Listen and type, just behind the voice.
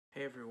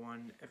Hey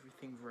everyone,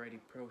 Everything Variety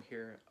Pro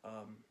here.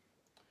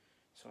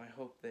 So I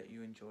hope that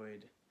you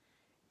enjoyed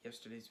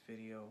yesterday's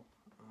video,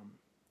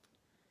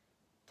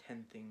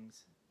 10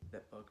 things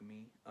that bug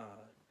me.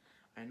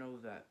 I know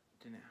that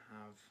didn't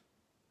have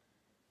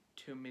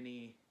too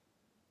many,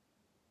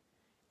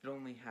 it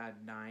only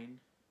had 9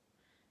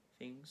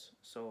 things,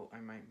 so I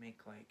might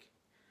make like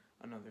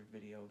another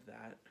video of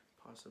that,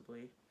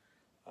 possibly.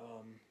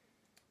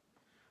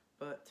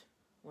 But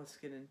let's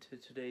get into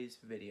today's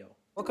video.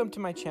 Welcome to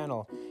my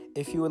channel.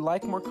 If you would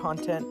like more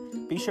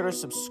content, be sure to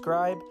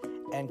subscribe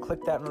and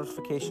click that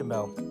notification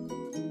bell.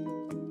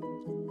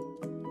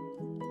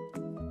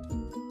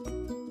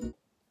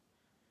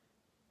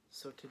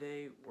 So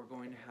today we're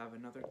going to have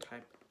another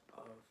type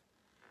of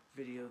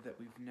video that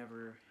we've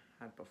never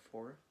had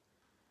before.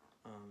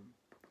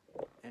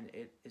 And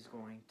it is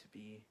going to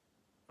be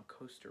a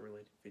coaster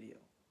related video.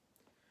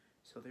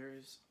 So there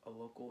is a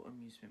local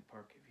amusement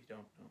park, if you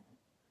don't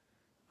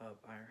know,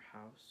 by our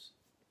house.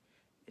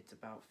 It's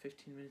about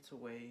 15 minutes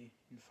away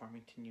in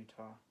Farmington,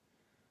 Utah.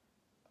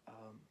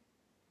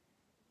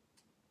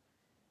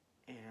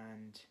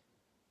 And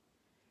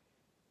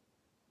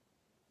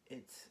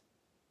it's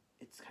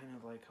kind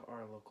of like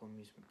our local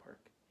amusement park.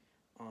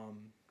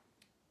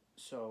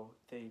 So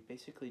they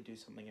basically do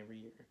something every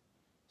year.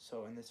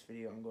 So in this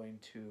video I'm going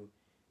to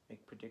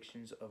make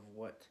predictions of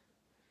what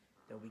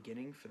they'll be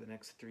getting for the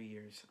next 3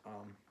 years.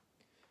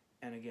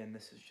 And again,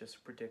 this is just a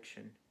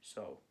prediction,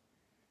 so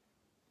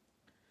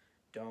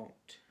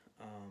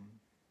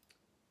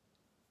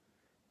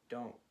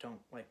don't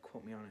like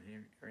quote me on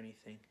it or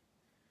anything.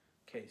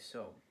 Okay,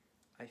 so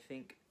I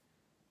think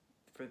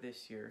for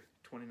this year,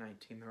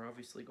 2019, they're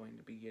obviously going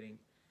to be getting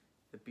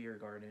the beer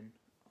garden,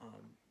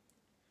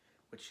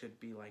 which should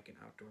be like an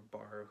outdoor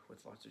bar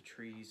with lots of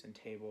trees and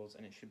tables,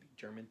 and it should be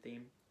German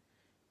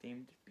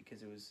themed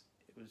because it was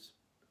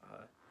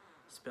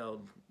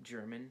spelled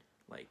German,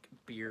 like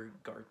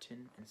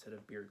Biergarten instead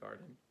of beer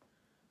garden.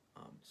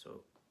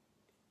 So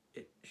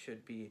it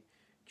should be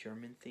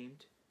German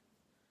themed.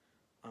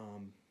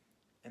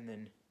 And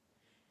then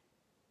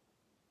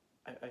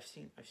I've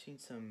seen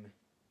some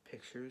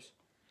pictures,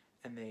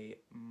 and they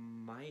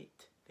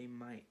might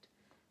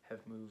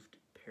have moved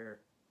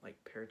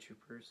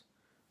paratroopers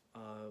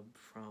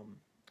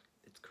from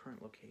its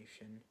current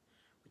location,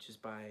 which is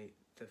by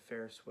the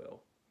Ferris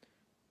wheel,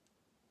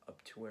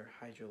 up to where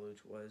Hydro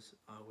Luge was,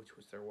 which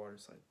was their water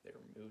slide. They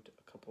were moved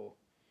a couple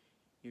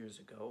years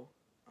ago.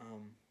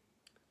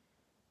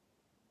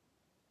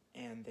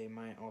 And they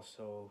might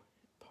also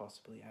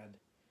possibly add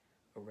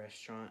a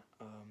restaurant.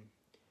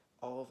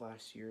 All of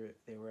last year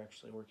they were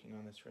actually working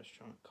on this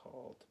restaurant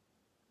called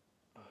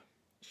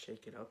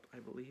Shake It Up, I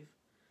believe.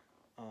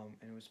 And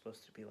it was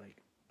supposed to be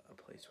like a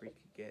place where you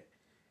could get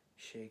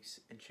shakes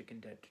and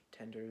chicken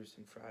tenders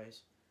and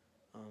fries.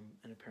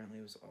 And apparently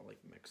it was all like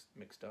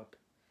mixed up.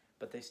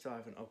 But they still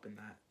haven't opened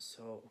that,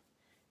 so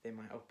they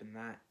might open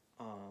that.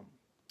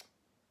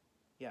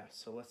 Yeah,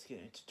 so let's get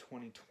into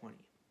 2020.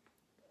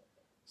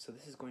 So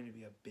this is going to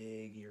be a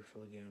big year for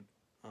Lagoon.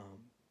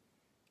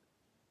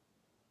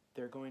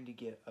 They're going to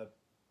get a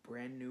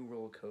brand new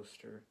roller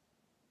coaster,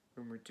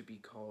 rumored to be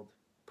called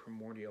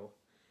Primordial,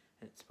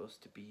 and it's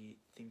supposed to be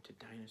themed to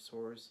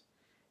dinosaurs,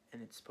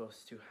 and it's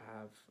supposed to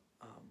have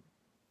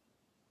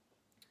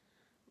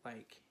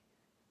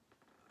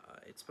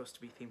it's supposed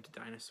to be themed to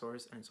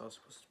dinosaurs, and it's also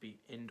supposed to be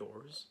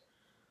indoors.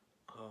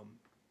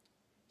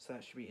 So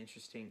that should be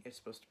interesting. It's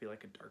supposed to be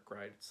like a dark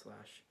ride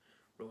slash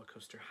roller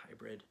coaster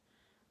hybrid,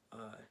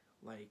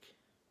 like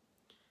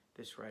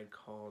this ride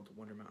called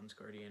Wonder Mountain's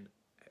Guardian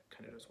at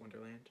Canada's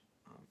Wonderland.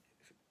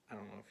 I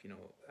don't know if you know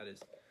what that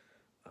is,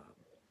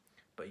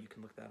 but you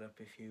can look that up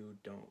if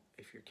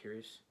you're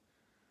curious.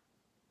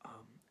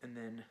 And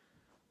then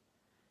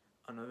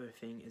another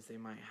thing is they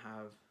might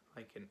have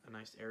like a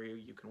nice area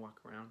you can walk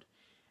around.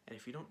 And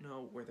if you don't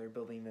know where they're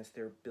building this,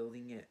 they're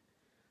building it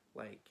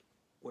like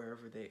where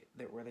they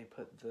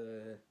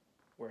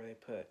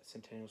put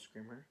Centennial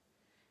Screamer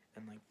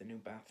and like the new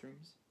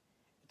bathrooms.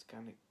 It's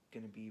kind of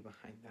gonna be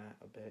behind that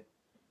a bit.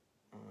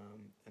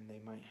 And they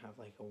might have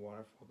like a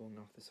waterfall going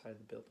off the side of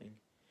the building.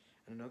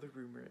 And another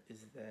rumor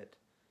is that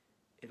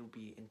it'll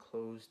be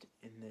enclosed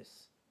in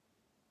this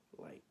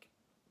like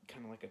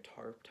kind of like a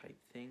tarp type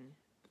thing.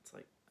 It's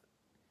like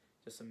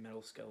just a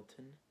metal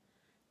skeleton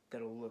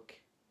that'll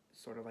look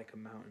sort of like a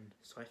mountain.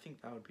 So I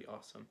think that would be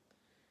awesome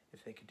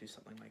if they could do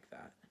something like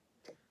that.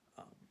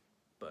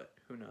 But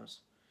who knows?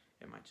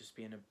 It might just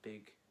be in a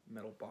big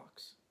metal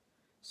box.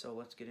 So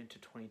let's get into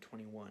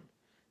 2021.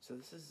 So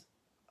this is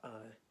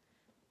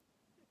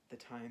the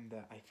time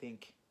that I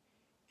think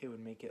it would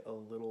make it a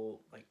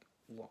little like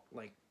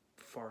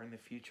far in the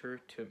future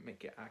to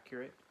make it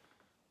accurate.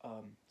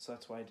 So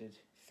that's why I did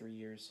 3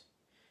 years,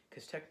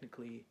 because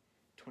technically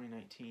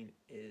 2019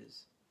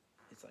 is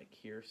like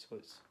here, so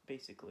it's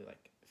basically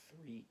like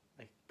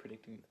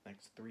predicting the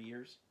next 3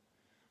 years.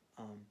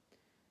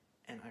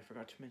 And I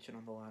forgot to mention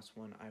on the last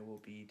one, I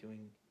will be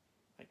doing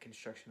like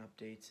construction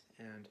updates,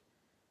 and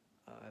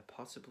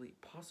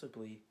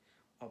possibly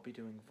I'll be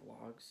doing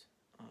vlogs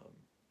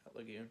at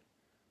Lagoon.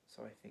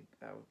 so I think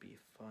that would be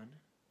fun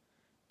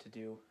to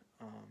do.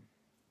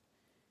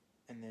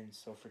 And then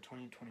so for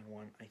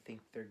 2021, I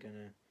think they're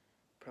gonna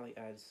probably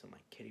add some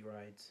like kiddie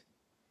rides,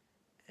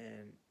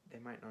 and they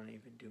might not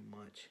even do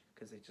much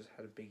because they just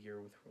had a big year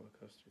with roller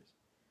coasters.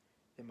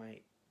 They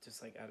might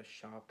just like add a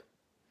shop.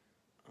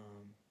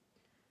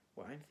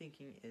 What I'm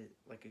thinking is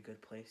like a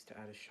good place to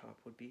add a shop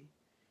would be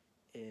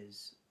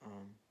is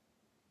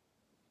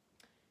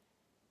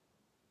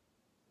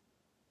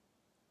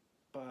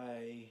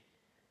by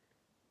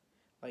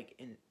like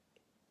in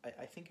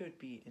I think it would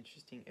be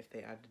interesting if they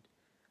added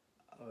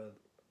a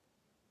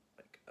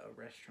like a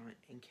restaurant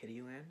in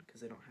Kittyland, because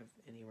they don't have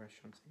any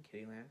restaurants in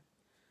Kittyland,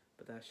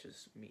 but that's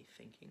just me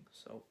thinking.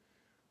 So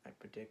I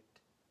predict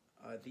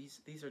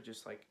these are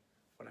just like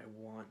what I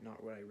want,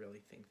 not what I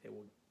really think they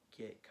will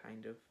get,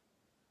 kind of.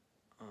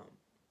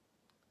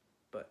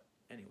 But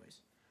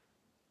anyways,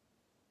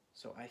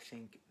 so I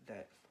think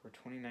that for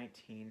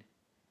 2019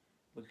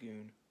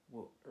 Lagoon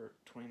will, or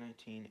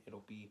 2019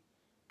 it'll be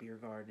beer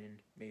garden,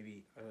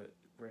 maybe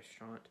a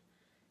restaurant.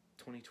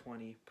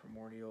 2020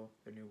 Primordial,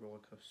 their new roller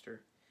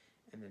coaster,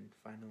 and then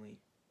finally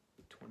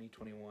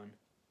 2021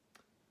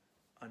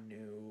 a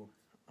new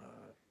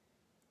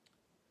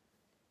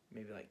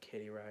maybe like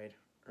kiddie ride,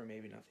 or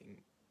maybe nothing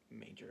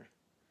major,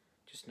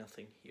 just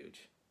nothing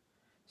huge.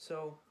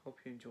 So hope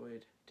you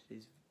enjoyed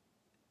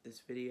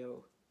this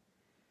video.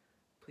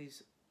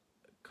 Please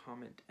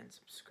comment and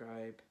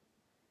subscribe.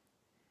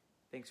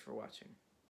 Thanks for watching.